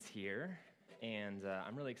here, and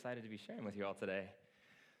I'm really excited to be sharing with you all today.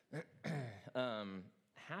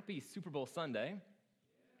 Happy Super Bowl Sunday.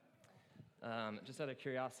 Just out of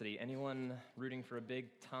curiosity, anyone rooting for a big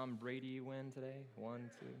Tom Brady win today?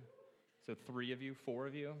 1, 2, so 3 of you, 4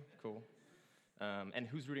 of you? Cool. And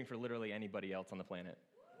who's rooting for literally anybody else on the planet?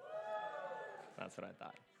 That's what I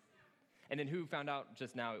thought. And then who found out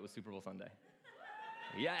just now it was Super Bowl Sunday?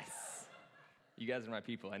 Yes! You guys are my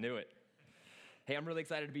people, I knew it. Hey, I'm really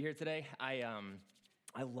excited to be here today. I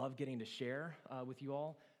love getting to share with you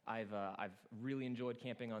all. I've really enjoyed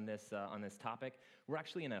camping on this topic. We're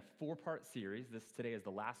actually in a 4-part series. Today is the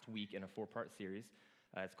last week in a 4-part series.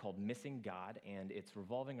 It's called Missing God, and it's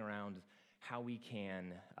revolving around how we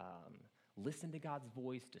can listen to God's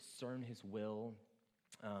voice, discern His will,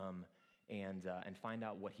 and find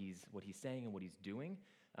out what He's saying and what He's doing.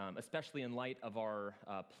 Especially in light of our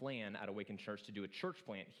plan at Awaken Church to do a church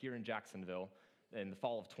plant here in Jacksonville in the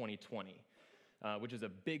fall of 2020, which is a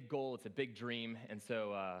big goal. It's a big dream, and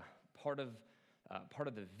so part of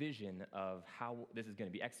the vision of how this is going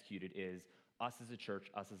to be executed is us as a church,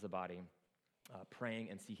 us as a body, praying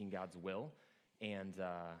and seeking God's will, and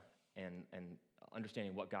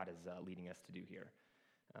understanding what God is leading us to do here.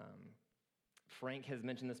 Frank has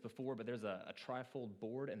mentioned this before, but there's a trifold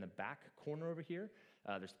board in the back corner over here.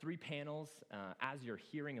 There's 3 panels. As you're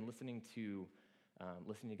hearing and listening to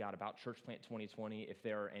God about Church Plant 2020, if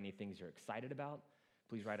there are any things you're excited about,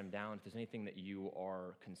 please write them down. If there's anything that you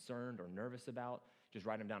are concerned or nervous about, just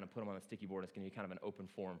write them down and put them on the sticky board. It's going to be kind of an open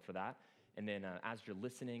forum for that. And then as you're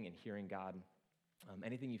listening and hearing God,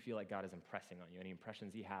 anything you feel like God is impressing on you, any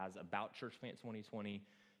impressions He has about Church Plant 2020,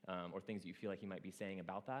 or things that you feel like He might be saying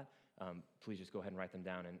about that, please just go ahead and write them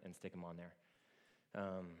down and stick them on there.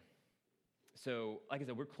 So, like I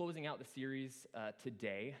said, we're closing out the series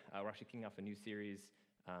today. We're actually kicking off a new series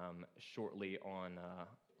shortly on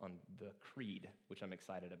the Creed, which I'm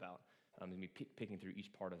excited about. I'm going to be picking through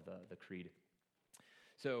each part of the Creed.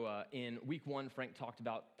 So in week 1, Frank talked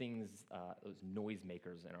about things, those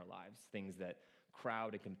noisemakers in our lives, things that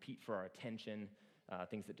crowd and compete for our attention,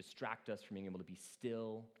 things that distract us from being able to be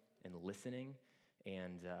still and listening.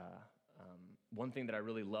 And one thing that I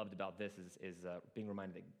really loved about this is being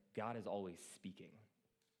reminded that God is always speaking.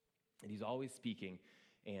 And He's always speaking,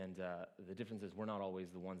 and the difference is we're not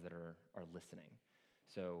always the ones that are listening.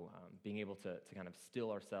 So being able to kind of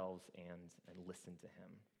still ourselves and listen to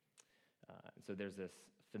Him. So there's this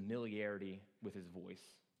familiarity with His voice.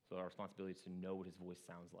 So our responsibility is to know what His voice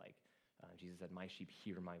sounds like. Jesus said, "My sheep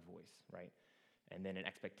hear my voice," right? And then an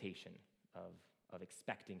expectation of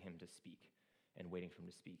expecting Him to speak and waiting for Him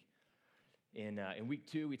to speak. In week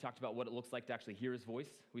 2, we talked about what it looks like to actually hear His voice.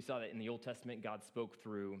 We saw that in the Old Testament, God spoke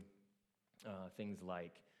through things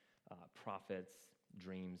like prophets,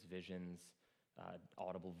 dreams, visions,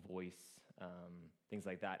 audible voice, things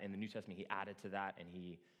like that. In the New Testament, He added to that, and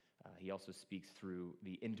He also speaks through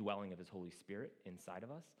the indwelling of His Holy Spirit inside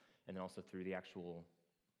of us, and then also through the actual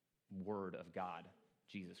Word of God,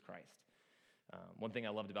 Jesus Christ. One thing I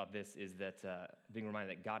loved about this is that being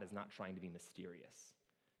reminded that God is not trying to be mysterious.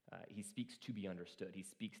 He speaks to be understood. He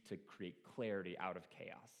speaks to create clarity out of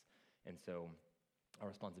chaos. And so our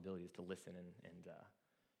responsibility is to listen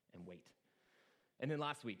and wait. And then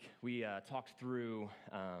last week, we talked through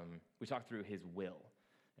His will.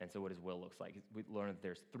 And so what His will looks like. We learned that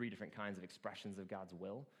there's 3 different kinds of expressions of God's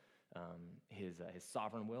will. His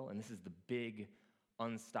sovereign will, and this is the big,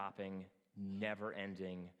 unstopping,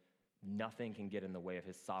 never-ending, nothing can get in the way of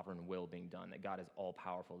His sovereign will being done, that God is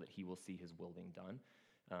all-powerful, that He will see His will being done.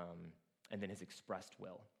 And then His expressed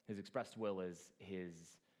will. His expressed will is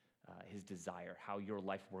His desire, how your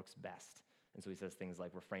life works best. And so He says things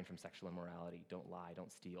like refrain from sexual immorality, don't lie,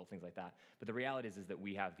 don't steal, things like that. But the reality is that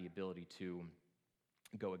we have the ability to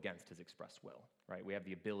go against His expressed will, right? We have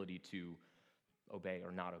the ability to obey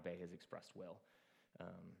or not obey His expressed will.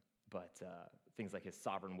 But things like His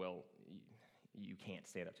sovereign will, you can't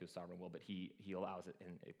stand up to His sovereign will, but He allows it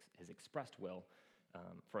in His expressed will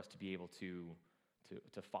for us to be able to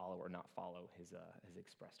follow or not follow His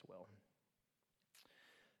expressed will.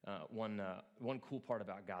 One cool part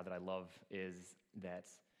about God that I love is that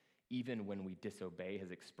even when we disobey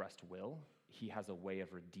His expressed will, He has a way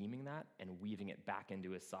of redeeming that and weaving it back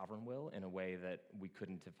into His sovereign will in a way that we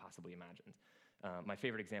couldn't have possibly imagined. My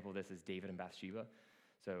favorite example of this is David and Bathsheba.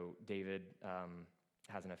 So David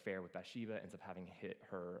has an affair with Bathsheba, ends up having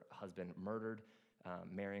her husband murdered,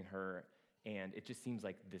 marrying her, and it just seems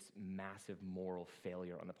like this massive moral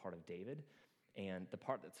failure on the part of David. And the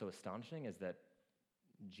part that's so astonishing is that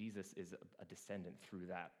Jesus is a descendant through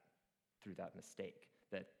that mistake,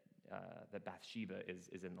 that Bathsheba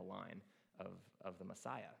is in the line of the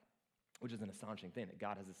Messiah, which is an astonishing thing, that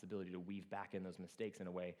God has this ability to weave back in those mistakes in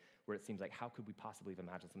a way where it seems like, how could we possibly have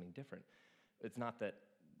imagined something different? It's not that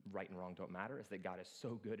right and wrong don't matter. It's that God is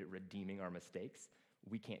so good at redeeming our mistakes,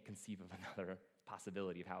 we can't conceive of another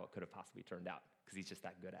possibility of how it could have possibly turned out, because he's just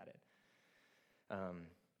that good at it.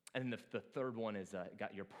 And then the third one is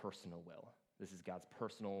got your personal will. This is God's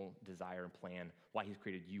personal desire and plan, why he's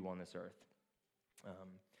created you on this earth.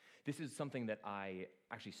 This is something that I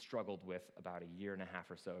actually struggled with about a year and a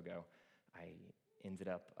half or so ago. I ended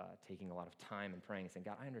up taking a lot of time and praying and saying,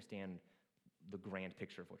 God, I understand the grand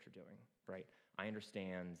picture of what you're doing, right? I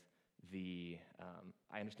understand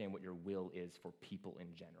what your will is for people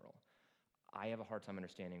in general. I have a hard time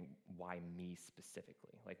understanding why me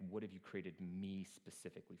specifically. Like, what have you created me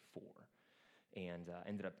specifically for? And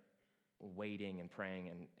ended up waiting and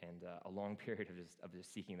praying and a long period of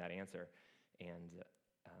just seeking that answer. And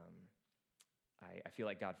I feel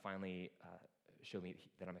like God finally showed me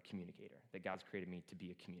that I'm a communicator, that God's created me to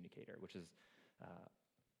be a communicator, which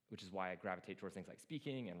is why I gravitate towards things like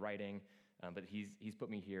speaking and writing. But he's put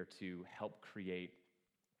me here to help create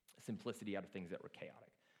simplicity out of things that were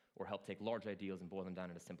chaotic, or help take large ideas and boil them down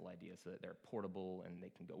into simple ideas so that they're portable and they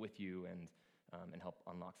can go with you and help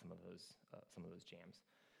unlock some of those jams.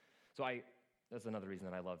 So that's another reason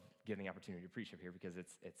that I love giving the opportunity to preach up here, because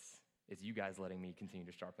it's you guys letting me continue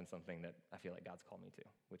to sharpen something that I feel like God's called me to,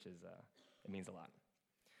 which is, it means a lot.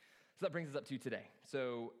 So that brings us up to today.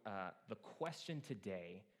 So the question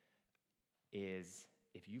today is,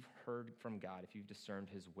 if you've heard from God, if you've discerned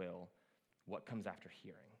his will, what comes after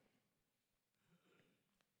hearing?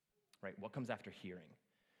 Right? What comes after hearing?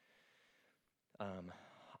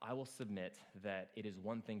 I will submit that it is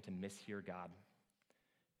one thing to mishear God.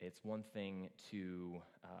 It's one thing to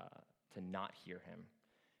not hear him.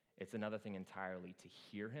 It's another thing entirely to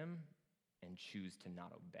hear him and choose to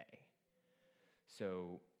not obey.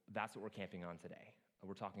 So that's what we're camping on today.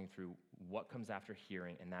 We're talking through what comes after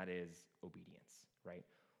hearing, and that is obedience, right?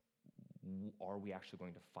 Are we actually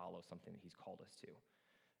going to follow something that he's called us to?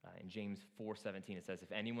 In James 4:17, it says,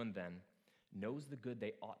 if anyone then knows the good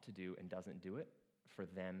they ought to do and doesn't do it, for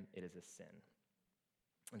them it is a sin.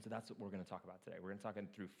 And so that's what we're going to talk about today. We're going to talk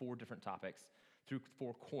through 4 different topics, through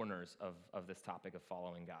 4 corners of this topic of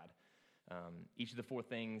following God. Each of the 4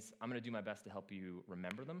 things, I'm going to do my best to help you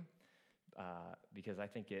remember them, because I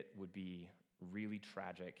think it would be really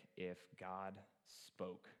tragic if God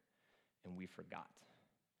spoke and we forgot.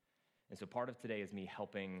 And so part of today is me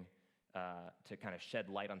helping to kind of shed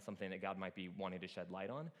light on something that God might be wanting to shed light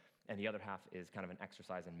on, and the other half is kind of an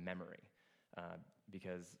exercise in memory,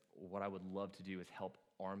 because what I would love to do is help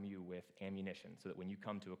arm you with ammunition so that when you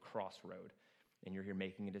come to a crossroad and you're here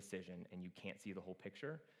making a decision and you can't see the whole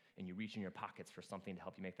picture and you reach in your pockets for something to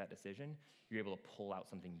help you make that decision, you're able to pull out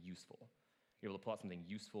something useful. You're able to pull out something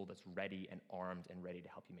useful that's ready and armed and ready to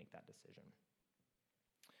help you make that decision.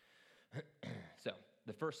 So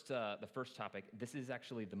the first topic, this is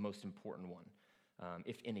actually the most important one.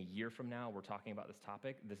 If in a year from now we're talking about this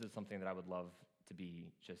topic, this is something that I would love to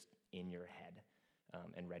be just in your head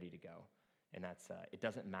and ready to go. And that's, it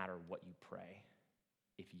doesn't matter what you pray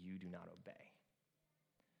if you do not obey.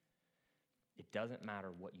 It doesn't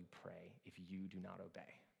matter what you pray if you do not obey.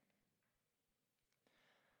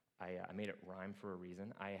 I made it rhyme for a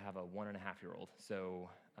reason. I have a 1.5-year-old, so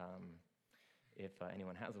if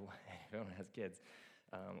anyone has kids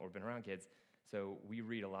or been around kids, so we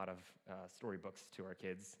read a lot of storybooks to our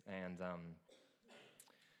kids, and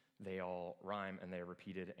they all rhyme and they're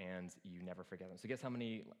repeated, and you never forget them. So guess how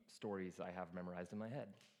many stories I have memorized in my head?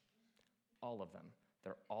 All of them.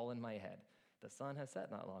 They're all in my head. The sun has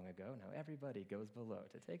set not long ago. Now everybody goes below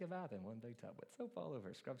to take a bath in one big tub with soap all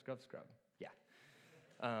over. Scrub, scrub, scrub. Yeah.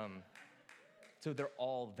 So they're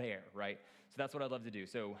all there, right? So that's what I'd love to do.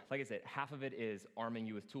 So like I said, half of it is arming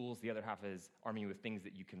you with tools. The other half is arming you with things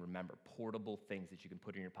that you can remember, portable things that you can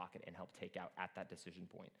put in your pocket and help take out at that decision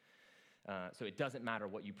point. So it doesn't matter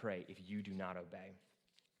what you pray if you do not obey.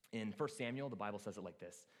 In 1 Samuel, the Bible says it like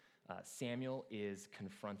this. Samuel is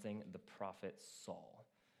confronting the prophet Saul.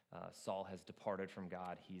 Saul has departed from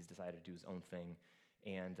God. He's decided to do his own thing.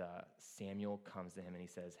 And Samuel comes to him and he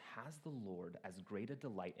says, has the Lord as great a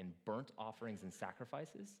delight in burnt offerings and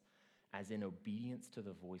sacrifices as in obedience to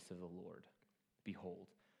the voice of the Lord? Behold,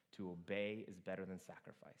 to obey is better than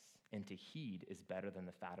sacrifice, and to heed is better than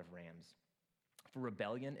the fat of rams. For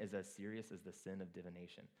rebellion is as serious as the sin of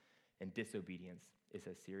divination, and disobedience is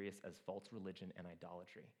as serious as false religion and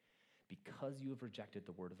idolatry. Because you have rejected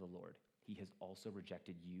the word of the Lord, he has also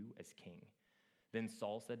rejected you as king. Then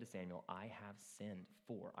Saul said to Samuel, I have sinned,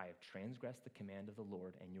 for I have transgressed the command of the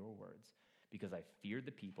Lord and your words, because I feared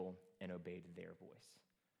the people and obeyed their voice.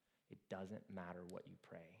 It doesn't matter what you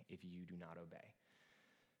pray if you do not obey.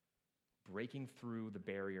 Breaking through the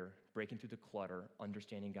barrier, breaking through the clutter,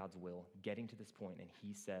 understanding God's will, getting to this point, and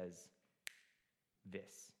he says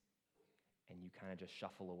this, and you kind of just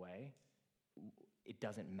shuffle away, it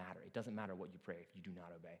doesn't matter. It doesn't matter what you pray if you do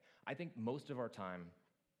not obey. I think most of our time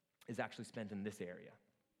is actually spent in this area,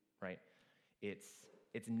 right? It's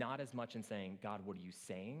not as much in saying, God, what are you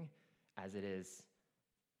saying, as it is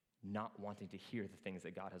not wanting to hear the things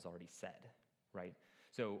that God has already said, right?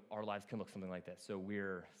 So our lives can look something like this. So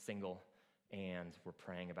we're single, and we're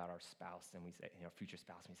praying about our spouse, and we say, our future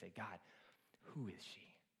spouse, and we say, God, who is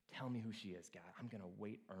she? Tell me who she is, God. I'm going to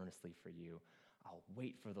wait earnestly for you. I'll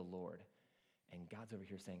wait for the Lord. And God's over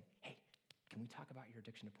here saying, hey, can we talk about your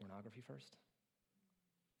addiction to pornography first?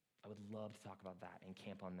 I would love to talk about that and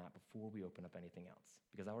camp on that before we open up anything else,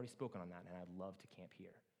 because I've already spoken on that, and I'd love to camp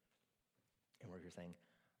here. And we're here saying,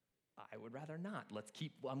 I would rather not.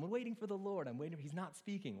 I'm waiting for the Lord. He's not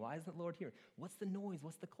speaking. Why isn't the Lord here? What's the noise?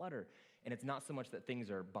 What's the clutter? And it's not so much that things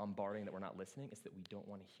are bombarding that we're not listening, it's that we don't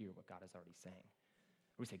want to hear what God is already saying.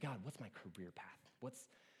 We say, God, what's my career path?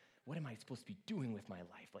 What am I supposed to be doing with my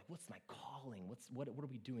life? Like, what's my calling? What are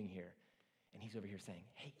we doing here? And he's over here saying,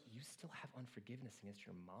 hey, you still have unforgiveness against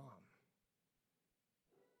your mom.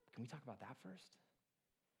 Can we talk about that first?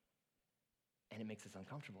 And it makes us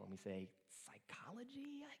uncomfortable. And we say,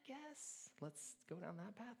 psychology, I guess? Let's go down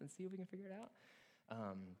that path and see if we can figure it out.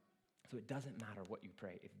 So it doesn't matter what you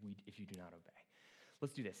pray if you do not obey.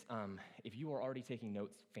 Let's do this. If you are already taking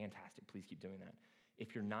notes, fantastic. Please keep doing that.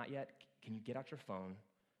 If you're not yet, can you get out your phone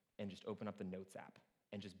and just open up the Notes app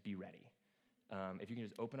and just be ready? If you can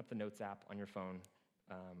just open up the Notes app on your phone,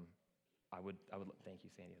 I would. Thank you,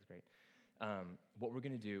 Sandy. That's great. What we're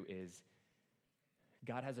going to do is,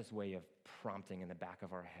 God has this way of prompting in the back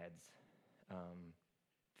of our heads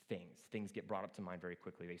things. Things get brought up to mind very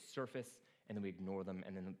quickly. They surface, and then we ignore them,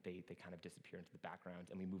 and then they kind of disappear into the background,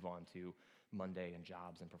 and we move on to Monday and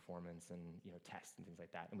jobs and performance and tests and things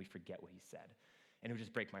like that, and we forget what he said. And it would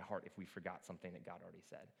just break my heart if we forgot something that God already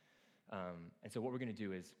said. And so what we're going to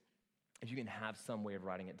do is, if you can have some way of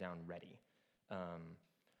writing it down ready,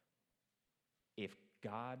 if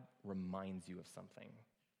God reminds you of something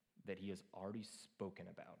that he has already spoken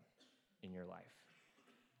about in your life,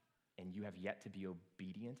 and you have yet to be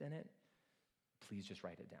obedient in it, please just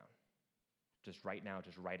write it down. Just right now,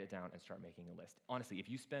 just write it down and start making a list. Honestly, if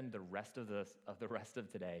you spend the rest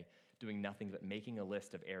of today doing nothing but making a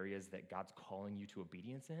list of areas that God's calling you to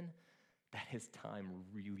obedience in, that is time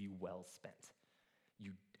really well spent.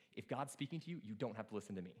 If God's speaking to you, you don't have to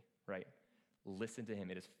listen to me, right? Listen to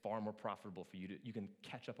him. It is far more profitable for you you can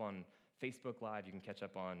catch up on Facebook Live, you can catch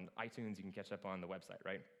up on iTunes, you can catch up on the website,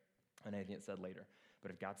 right? On anything that's said later.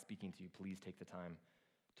 But if God's speaking to you, please take the time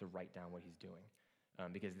to write down what he's doing.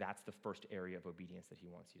 Because that's the first area of obedience that he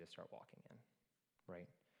wants you to start walking in, right?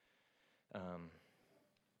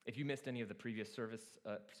 If you missed any of the previous services,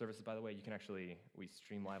 by the way, we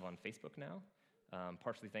stream live on Facebook now,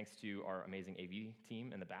 partially thanks to our amazing AV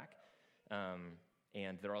team in the back.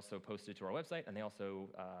 And they're also posted to our website, and they also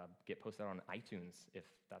get posted on iTunes if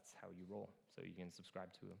that's how you roll. So you can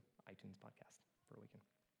subscribe to an iTunes podcast for a weekend.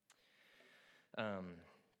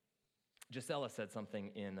 Gisela said something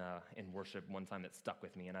in worship one time that stuck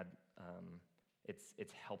with me, and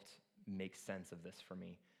it's helped make sense of this for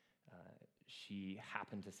me. She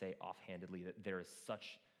happened to say offhandedly that there is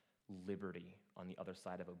such liberty on the other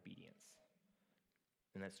side of obedience.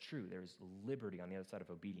 And that's true. There's liberty on the other side of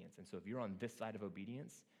obedience. And so if you're on this side of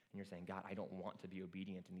obedience and you're saying, God, I don't want to be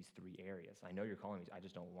obedient in these 3 areas. I know you're calling me, I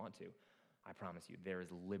just don't want to. I promise you, there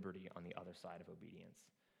is liberty on the other side of obedience.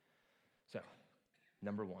 So,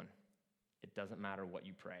 number 1, it doesn't matter what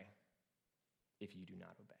you pray if you do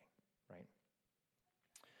not obey, right?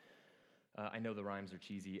 I know the rhymes are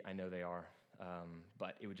cheesy. I know they are.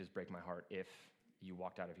 But it would just break my heart if you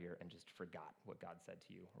walked out of here and just forgot what God said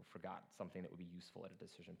to you, or forgot something that would be useful at a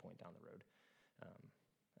decision point down the road.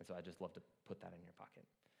 And so I just love to put that in your pocket.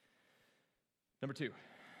 Number 2,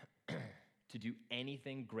 to do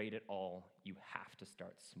anything great at all, you have to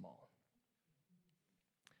start small.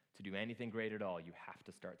 To do anything great at all, you have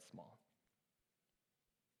to start small.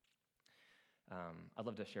 I'd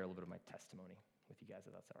love to share a little bit of my testimony with you guys,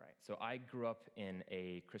 if that's all right. So I grew up in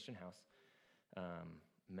a Christian house,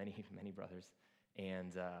 many brothers,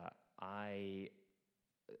 and I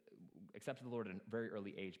accepted the Lord at a very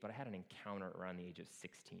early age, but I had an encounter around the age of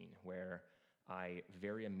 16 where I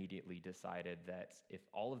very immediately decided that if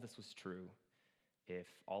all of this was true, if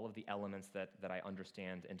all of the elements that I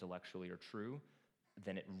understand intellectually are true,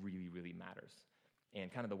 then it really, really matters.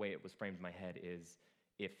 And kind of the way it was framed in my head is,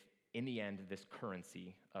 if in the end this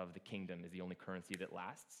currency of the kingdom is the only currency that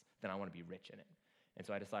lasts, then I want to be rich in it. And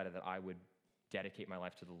so I decided that I would dedicate my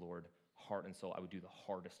life to the Lord, heart and soul. I would do the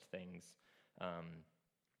hardest things.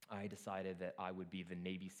 I decided that I would be the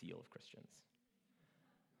Navy SEAL of Christians.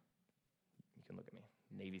 You can look at me.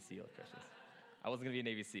 Navy SEAL of Christians. I wasn't going to be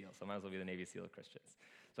a Navy SEAL, so I might as well be the Navy SEAL of Christians.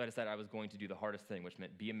 So I decided I was going to do the hardest thing, which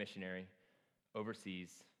meant be a missionary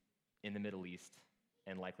overseas in the Middle East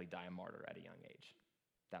and likely die a martyr at a young age.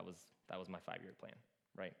 That was my 5-year plan,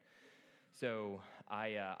 right? So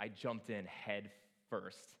I jumped in head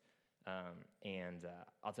first, and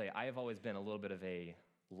I'll tell you, I have always been a little bit of a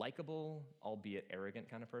likable, albeit arrogant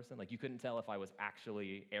kind of person. Like, you couldn't tell if I was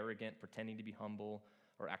actually arrogant, pretending to be humble,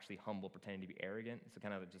 or actually humble, pretending to be arrogant. So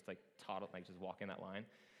kind of just like taught, like just walking that line.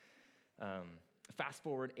 Fast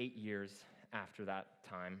forward 8 years after that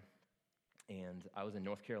time, and I was in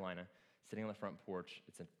North Carolina, sitting on the front porch.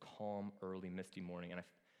 It's a calm, early, misty morning,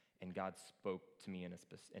 and God spoke to me in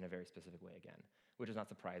a very specific way again, which is not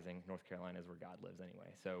surprising. North Carolina is where God lives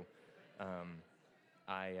anyway. So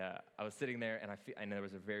I was sitting there, and there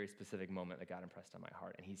was a very specific moment that God impressed on my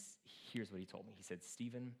heart. And here's what he told me. He said,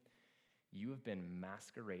 "Stephen, you have been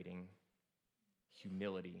masquerading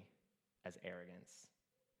humility as arrogance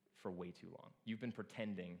for way too long. You've been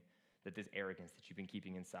pretending that this arrogance that you've been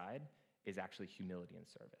keeping inside is actually humility and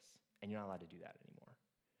service. And you're not allowed to do that anymore.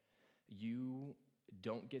 You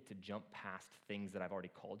don't get to jump past things that I've already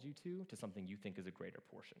called you to something you think is a greater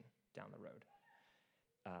portion down the road.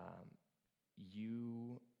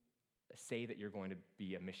 You say that you're going to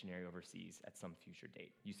be a missionary overseas at some future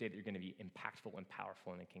date. You say that you're going to be impactful and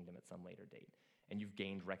powerful in the kingdom at some later date. And you've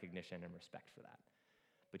gained recognition and respect for that.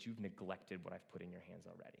 But you've neglected what I've put in your hands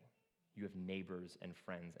already. You have neighbors and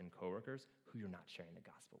friends and coworkers who you're not sharing the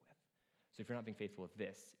gospel with. So if you're not being faithful with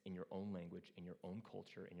this in your own language, in your own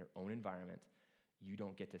culture, in your own environment, you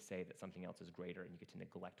don't get to say that something else is greater, and you get to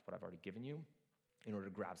neglect what I've already given you in order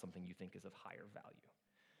to grab something you think is of higher value.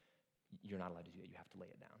 You're not allowed to do that. You have to lay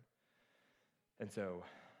it down. And so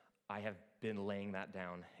I have been laying that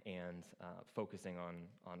down and focusing on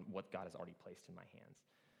what God has already placed in my hands.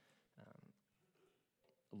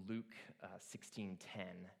 Luke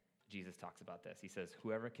 16:10, Jesus talks about this. He says,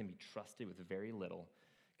 "Whoever can be trusted with very little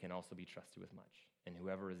can also be trusted with much. And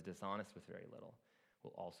whoever is dishonest with very little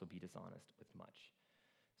will also be dishonest with much.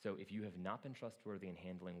 So if you have not been trustworthy in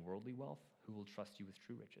handling worldly wealth, who will trust you with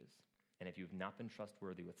true riches? And if you have not been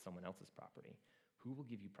trustworthy with someone else's property, who will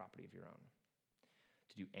give you property of your own?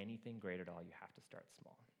 To do anything great at all, you have to start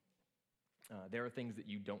small." There are things that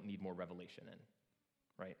you don't need more revelation in,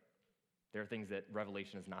 right? There are things that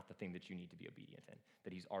revelation is not the thing that you need to be obedient in,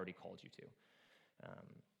 that he's already called you to.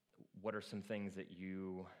 What are some things that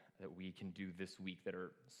we can do this week that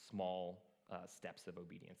are small steps of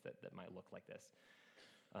obedience that might look like this?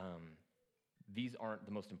 These aren't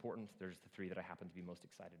the most important. There's the 3 that I happen to be most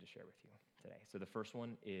excited to share with you today. So the first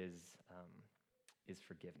one is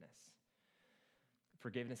forgiveness.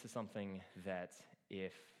 Forgiveness is something that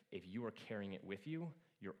if you are carrying it with you,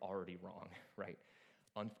 you're already wrong, right?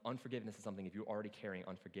 Unforgiveness is something, if you're already carrying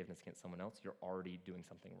unforgiveness against someone else, you're already doing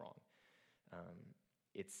something wrong.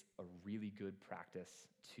 It's a really good practice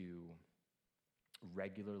to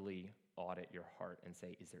regularly audit your heart and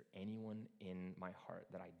say, is there anyone in my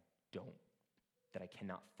heart that I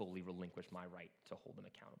cannot fully relinquish my right to hold them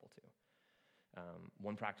accountable to?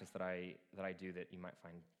 One practice that I do that you might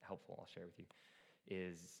find helpful, I'll share with you,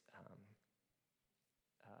 is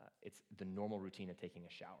it's the normal routine of taking a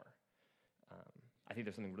shower. I think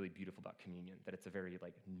there's something really beautiful about communion, that it's a very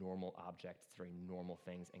normal object, it's very normal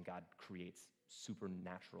things, and God creates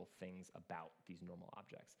supernatural things about these normal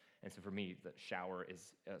objects. And so for me, the shower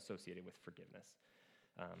is associated with forgiveness.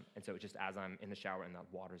 And so just as I'm in the shower and that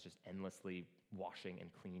water is just endlessly washing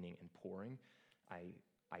and cleaning and pouring,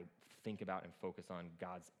 I think about and focus on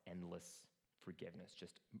God's endless forgiveness,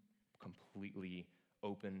 just completely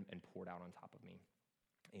open and poured out on top of me.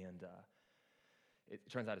 And it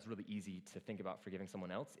turns out it's really easy to think about forgiving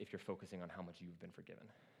someone else if you're focusing on how much you've been forgiven.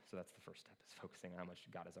 So that's the first step, is focusing on how much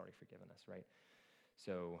God has already forgiven us, right?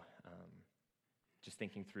 So just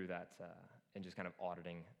thinking through that and just kind of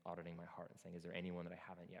auditing my heart and saying, is there anyone that I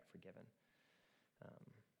haven't yet forgiven?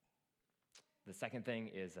 The second thing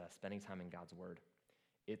is spending time in God's Word.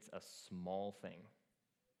 It's a small thing.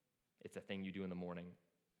 It's a thing you do in the morning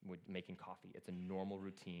with making coffee. It's a normal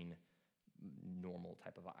routine, normal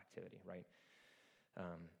type of activity, right?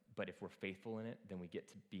 But if we're faithful in it, then we get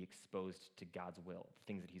to be exposed to God's will,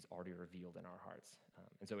 things that he's already revealed in our hearts.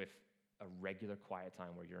 And so if a regular quiet time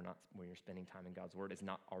where you're spending time in God's Word is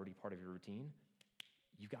not already part of your routine,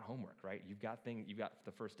 you've got homework, right? You've got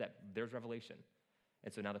the first step. There's revelation.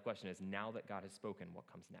 And so now the question is, now that God has spoken, what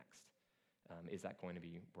comes next? Is that going to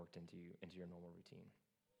be worked into your normal routine?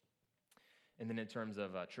 And then in terms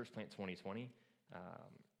of Church Plant 2020,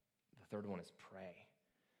 the third one is pray.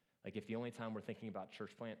 Like, if the only time we're thinking about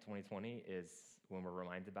Church Plant 2020 is when we're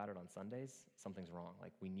reminded about it on Sundays, something's wrong.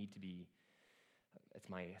 Like, we need to be, it's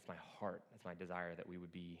my heart, it's my desire that we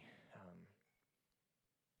would be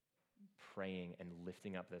praying and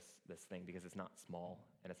lifting up this thing, because it's not small,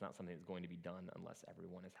 and it's not something that's going to be done unless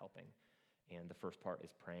everyone is helping. And the first part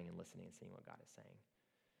is praying and listening and seeing what God is saying.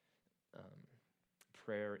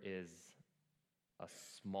 Prayer is a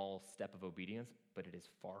small step of obedience, but it is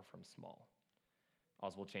far from small.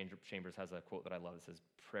 Oswald Chambers has a quote that I love that says,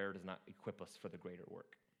 "Prayer does not equip us for the greater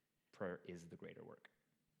work. Prayer is the greater work."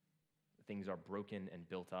 Things are broken and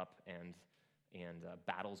built up, and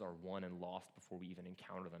battles are won and lost before we even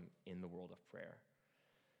encounter them in the world of prayer.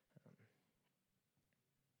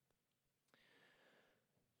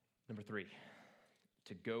 Number 3,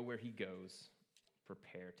 to go where he goes,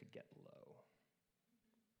 prepare to get low.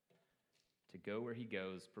 To go where he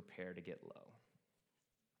goes, prepare to get low.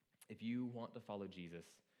 If you want to follow Jesus,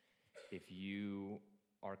 if you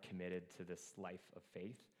are committed to this life of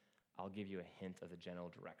faith, I'll give you a hint of the general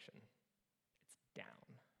direction. It's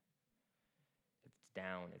down. It's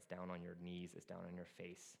down. It's down on your knees. It's down on your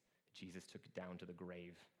face. Jesus took it down to the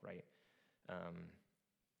grave, right?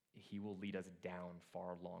 He will lead us down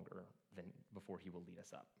far longer than before he will lead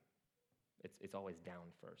us up. It's always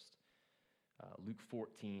down first. Luke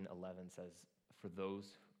 14:11 says,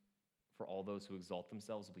 For all those who exalt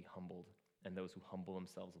themselves will be humbled, and those who humble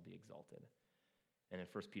themselves will be exalted. And in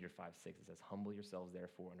 1 Peter 5:6, it says, humble yourselves,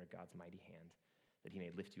 therefore, under God's mighty hand, that he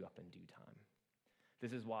may lift you up in due time.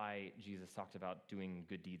 This is why Jesus talked about doing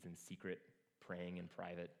good deeds in secret, praying in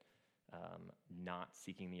private, not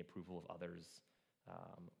seeking the approval of others,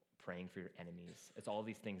 praying for your enemies. It's all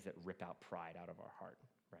these things that rip out pride out of our heart,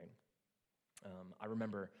 right? I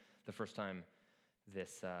remember the first time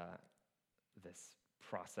this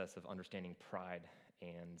process of understanding pride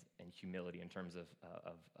and humility in terms of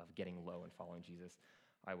getting low and following Jesus.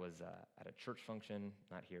 I was at a church function,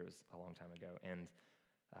 not here, it was a long time ago, and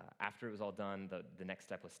after it was all done, the next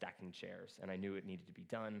step was stacking chairs, and I knew it needed to be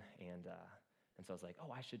done, and so I was like,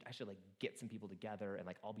 oh, I should like get some people together, and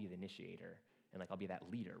like I'll be the initiator, and like I'll be that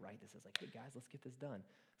leader, right? This is like, hey guys, let's get this done.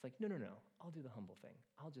 It's like, no, I'll do the humble thing.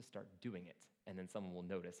 I'll just start doing it, and then someone will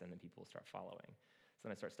notice, and then people will start following. So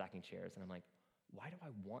then I start stacking chairs, and I'm like, why do I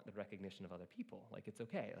want the recognition of other people? Like, it's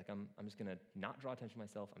okay. Like, I'm just going to not draw attention to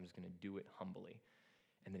myself. I'm just going to do it humbly.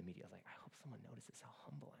 And then immediately I was like, I hope someone notices how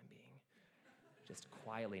humble I'm being. Just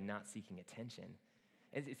quietly not seeking attention.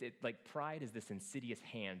 Like, pride is this insidious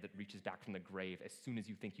hand that reaches back from the grave as soon as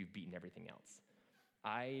you think you've beaten everything else.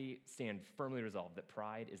 I stand firmly resolved that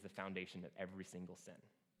pride is the foundation of every single sin.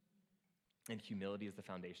 And humility is the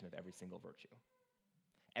foundation of every single virtue.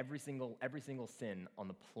 Every single sin on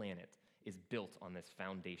the planet is built on this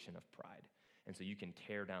foundation of pride. And so you can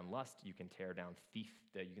tear down lust, you can tear down you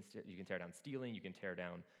can tear down stealing, you can tear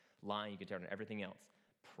down lying, you can tear down everything else.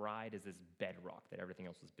 Pride is this bedrock that everything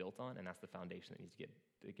else was built on, and that's the foundation that needs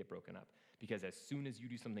to get broken up. Because as soon as you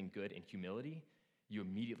do something good in humility, you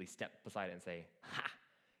immediately step beside it and say, ha!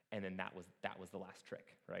 And then that was the last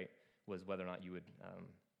trick, right? Was whether or not you would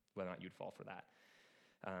fall for that.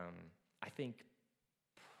 I think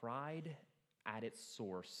pride at its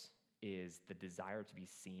source is the desire to be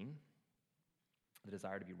seen, the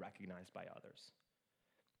desire to be recognized by others.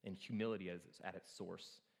 And humility at its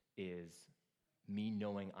source is me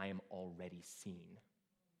knowing I am already seen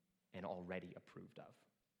and already approved of.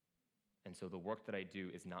 And so the work that I do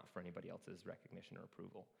is not for anybody else's recognition or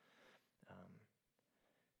approval.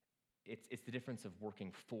 It's the difference of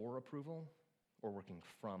working for approval or working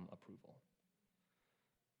from approval.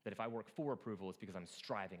 That if I work for approval, it's because I'm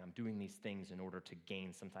striving, I'm doing these things in order to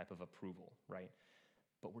gain some type of approval, right?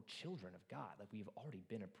 But we're children of God. Like, we've already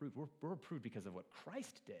been approved. We're approved because of what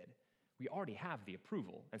Christ did. We already have the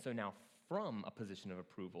approval. And so now, from a position of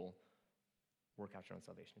approval, work out your own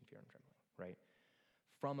salvation in fear and trembling, right?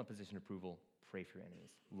 From a position of approval, pray for your enemies,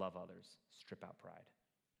 love others, strip out pride,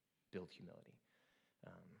 build humility.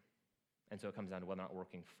 And so it comes down to whether or not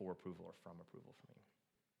working for approval or from approval for me.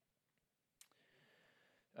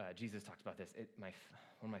 Jesus talks about this. One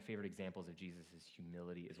of my favorite examples of Jesus'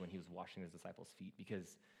 humility is when he was washing his disciples' feet,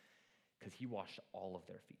 because he washed all of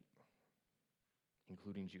their feet,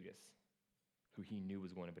 including Judas, who he knew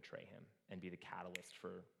was going to betray him and be the catalyst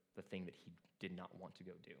for the thing that he did not want to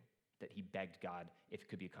go do, that he begged God, if it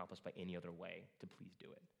could be accomplished by any other way, to please do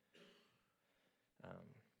it.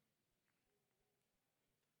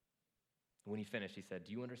 When he finished, he said,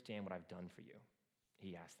 "Do you understand what I've done for you?"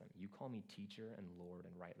 He asked them. "You call me teacher and Lord,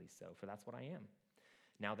 and rightly so, for that's what I am.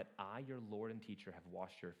 Now that I, your Lord and teacher, have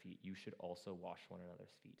washed your feet, you should also wash one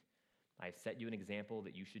another's feet. I have set you an example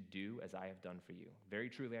that you should do as I have done for you. Very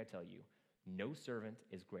truly I tell you, no servant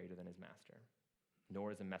is greater than his master,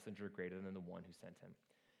 nor is a messenger greater than the one who sent him.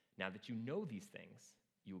 Now that you know these things,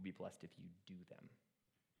 you will be blessed if you do them.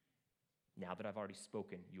 Now that I've already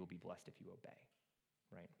spoken, you will be blessed if you obey."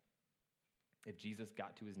 Right? If Jesus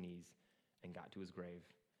got to his knees and got to his grave,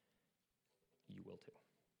 you will too.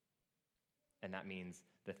 And that means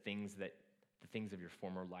the things of your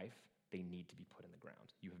former life, they need to be put in the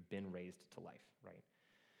ground. You have been raised to life, right?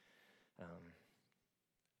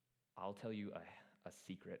 I'll tell you a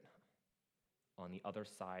secret on the other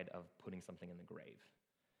side of putting something in the grave,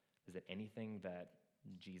 is that anything that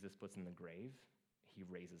Jesus puts in the grave, he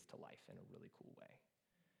raises to life in a really cool way.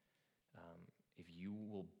 If you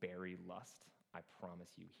will bury lust, I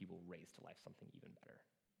promise you, he will raise to life something even better.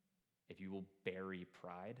 If you will bury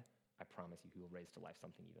pride, I promise you, he will raise to life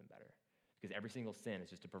something even better. Because every single sin is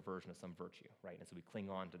just a perversion of some virtue, right? And so we cling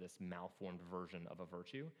on to this malformed version of a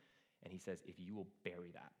virtue. And he says, if you will bury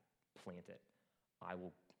that, plant it, I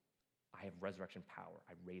have resurrection power.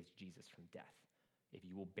 I raised Jesus from death. If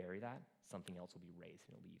you will bury that, something else will be raised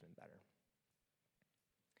and it'll be even better.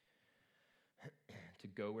 To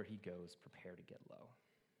go where he goes, prepare to get low.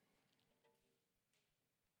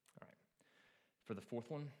 All right. For the fourth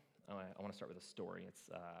one, I want to start with a story. It's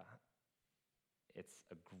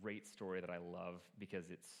a great story that I love because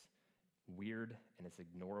it's weird and it's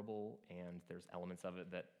ignorable, and there's elements of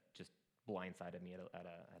it that just blindsided me at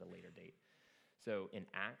a later date. So in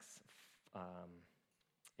Acts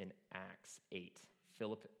 8,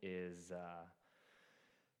 Philip is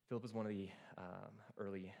one of the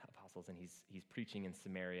early apostles, and he's preaching in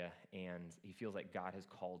Samaria, and he feels like God has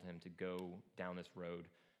called him to go down this road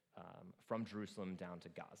from Jerusalem down to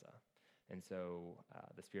Gaza. And so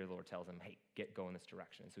the Spirit of the Lord tells him, hey, get going this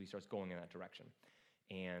direction. And so he starts going in that direction.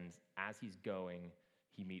 And as he's going,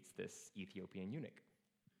 he meets this Ethiopian eunuch.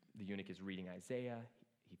 The eunuch is reading Isaiah.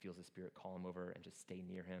 He feels the Spirit call him over and just stay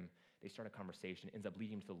near him. They start a conversation, ends up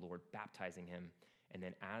leading him to the Lord, baptizing him. And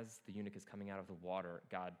then as the eunuch is coming out of the water,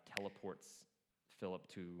 God teleports Philip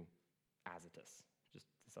to Azotus, just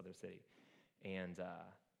this other city. And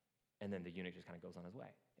then the eunuch just kind of goes on his way.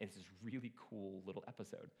 And it's this really cool little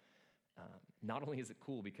episode. Not only is it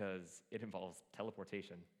cool because it involves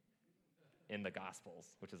teleportation in the Gospels,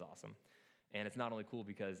 which is awesome, and it's not only cool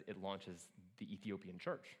because it launches the Ethiopian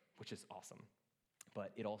church, which is awesome,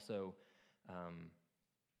 but it also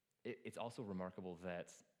it's also remarkable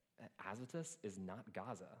that Azotus is not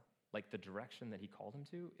Gaza. Like, the direction that he called him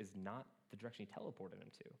to is not the direction he teleported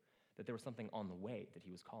him to, that there was something on the way that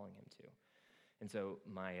he was calling him to. And so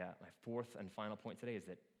my fourth and final point today is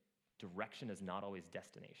that direction is not always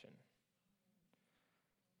destination.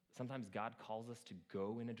 Sometimes God calls us to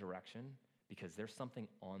go in a direction because there's something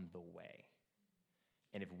on the way.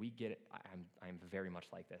 And if we get it, I'm very much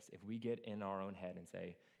like this. If we get in our own head and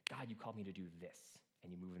say, God, you called me to do this,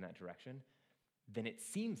 and you move in that direction, then it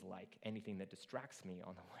seems like anything that distracts me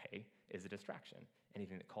on the way is a distraction.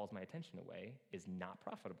 Anything that calls my attention away is not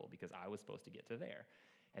profitable because I was supposed to get to there.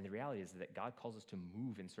 And the reality is that God calls us to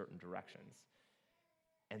move in certain directions.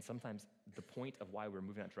 And sometimes the point of why we're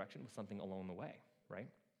moving that direction was something along the way, right?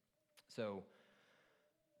 So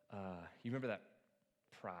you remember that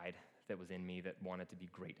pride that was in me that wanted to be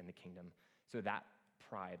great in the kingdom. So that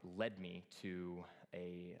pride led me to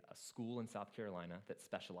a school in South Carolina that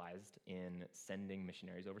specialized in sending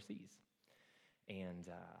missionaries overseas. And,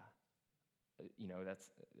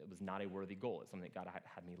 it was not a worthy goal. It's something that God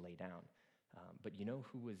had me lay down. But you know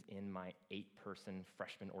who was in my 8-person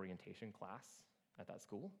freshman orientation class at that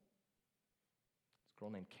school? This girl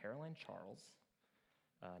named Caroline Charles,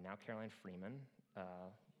 now Caroline Freeman,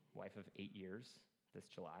 wife of 8 years this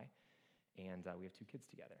July, and we have 2 kids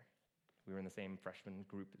together. We were in the same freshman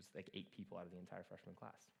group. It was like 8 people out of the entire freshman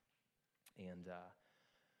class. And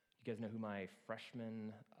you guys know who my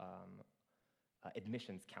freshman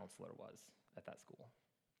admissions counselor was at that school?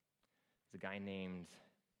 It's a guy named,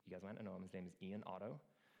 you guys might not know him, his name is Ian Otto.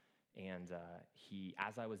 And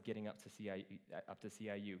as I was getting up to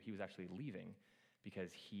CIU, he was actually leaving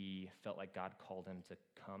because he felt like God called him to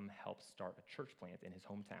come help start a church plant in his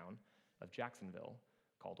hometown of Jacksonville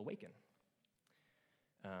called Awaken.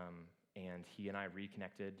 And he and I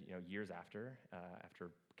reconnected, years after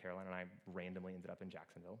Caroline and I randomly ended up in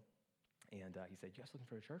Jacksonville. And he said, "You guys looking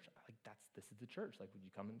for a church?" I'm like, this is the church. Like, would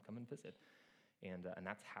you come and visit? And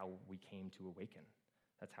that's how we came to Awaken.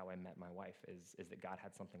 That's how I met my wife, is that God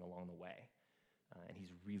had something along the way. And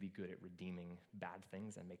he's really good at redeeming bad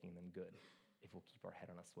things and making them good if we'll keep our head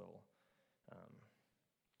on a swivel.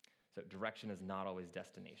 So direction is not always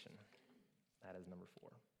destination. That is number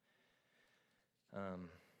 4.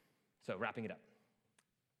 So wrapping it up.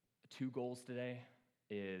 2 goals today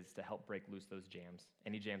is to help break loose those jams,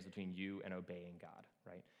 any jams between you and obeying God,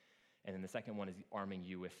 right? And then the second one is arming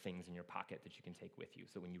you with things in your pocket that you can take with you.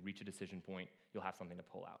 So when you reach a decision point, you'll have something to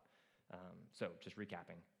pull out. So just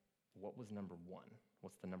recapping, what was number 1?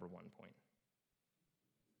 What's the number 1 point?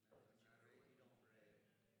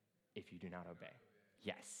 If you do not obey.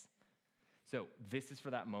 Yes. So this is for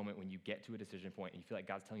that moment when you get to a decision point and you feel like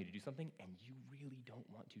God's telling you to do something and you really don't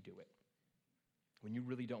want to do it. When you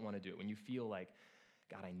really don't want to do it. When you feel like,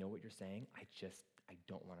 God, I know what you're saying. I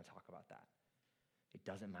don't want to talk about that. It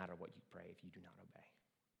doesn't matter what you pray if you do not obey,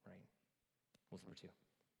 right? What's number 2?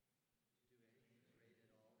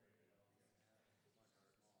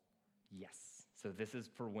 Yes. So this is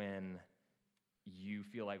for when you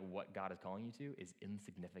feel like what God is calling you to is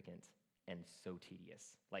insignificant and so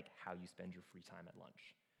tedious, like how you spend your free time at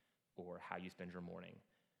lunch, or how you spend your morning,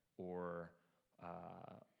 or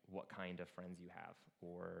what kind of friends you have,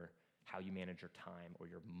 or how you manage your time or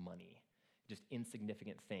your money. Just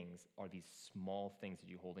insignificant things are these small things that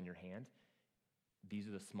you hold in your hand. These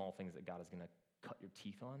are the small things that God is going to cut your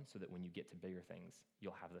teeth on so that when you get to bigger things,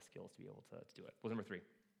 you'll have the skills to be able to do it. What's number 3?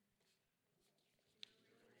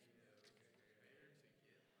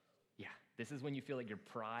 Yeah, this is when you feel like your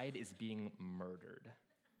pride is being murdered.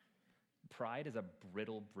 Pride is a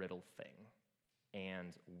brittle thing.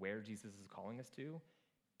 And where Jesus is calling us to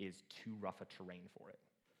is too rough a terrain for it.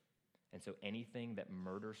 And so anything that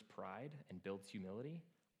murders pride and builds humility,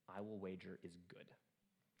 I will wager is good.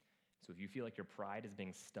 So if you feel like your pride is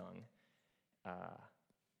being stung,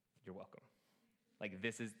 you're welcome. Like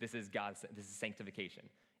this is sanctification.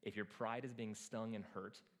 If your pride is being stung and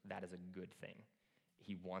hurt, that is a good thing.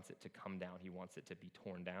 He wants it to come down. He wants it to be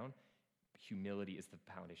torn down. Humility is the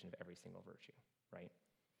foundation of every single virtue, right?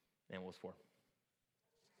 And what was 4?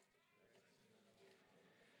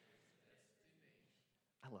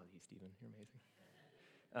 I love you, Stephen. You're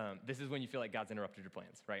amazing. This is when you feel like God's interrupted your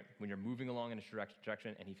plans, right? When you're moving along in a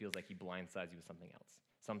direction and he feels like he blindsides you with something else.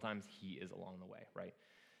 Sometimes he is along the way, right?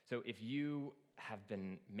 So if you have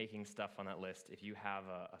been making stuff on that list, if you have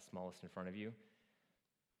a small list in front of you,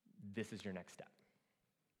 this is your next step.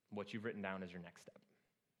 What you've written down is your next step.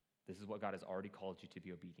 This is what God has already called you to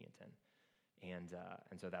be obedient in. And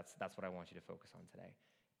so that's what I want you to focus on today.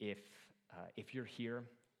 If you're here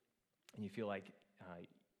and you feel like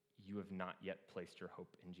you have not yet placed your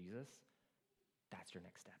hope in Jesus, that's your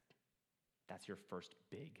next step. That's your first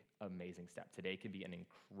big, amazing step. Today can be an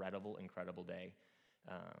incredible day.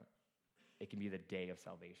 It can be the day of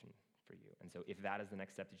salvation for you. And so if that is the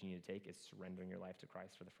next step that you need to take, is surrendering your life to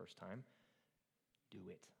Christ for the first time, do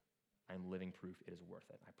it. I'm living proof it is worth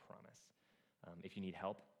it, I promise. If you need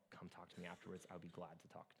help, come talk to me afterwards. I'd be glad to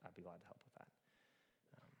talk. I'd be glad to help with that.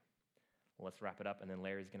 Well, let's wrap it up, and then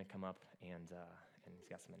Larry's going to come up, and he's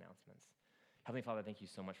got some announcements. Heavenly Father, thank you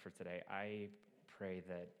so much for today. I pray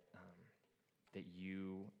that that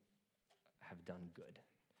you have done good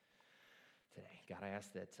today. God, I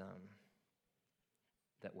ask that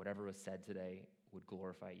that whatever was said today would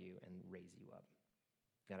glorify you and raise you up.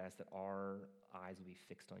 God, I ask that our eyes would be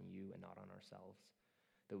fixed on you and not on ourselves,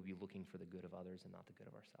 that we'd be looking for the good of others and not the good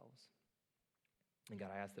of ourselves. And God,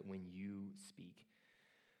 I ask that when you speak,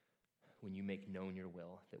 when you make known your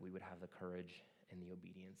will, that we would have the courage and the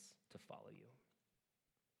obedience to follow you.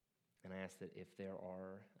 And I ask that if there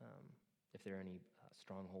are any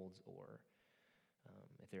strongholds or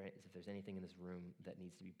if there's anything in this room that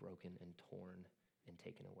needs to be broken and torn and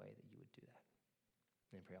taken away, that you would do that.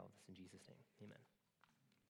 And I pray all of this in Jesus' name. Amen.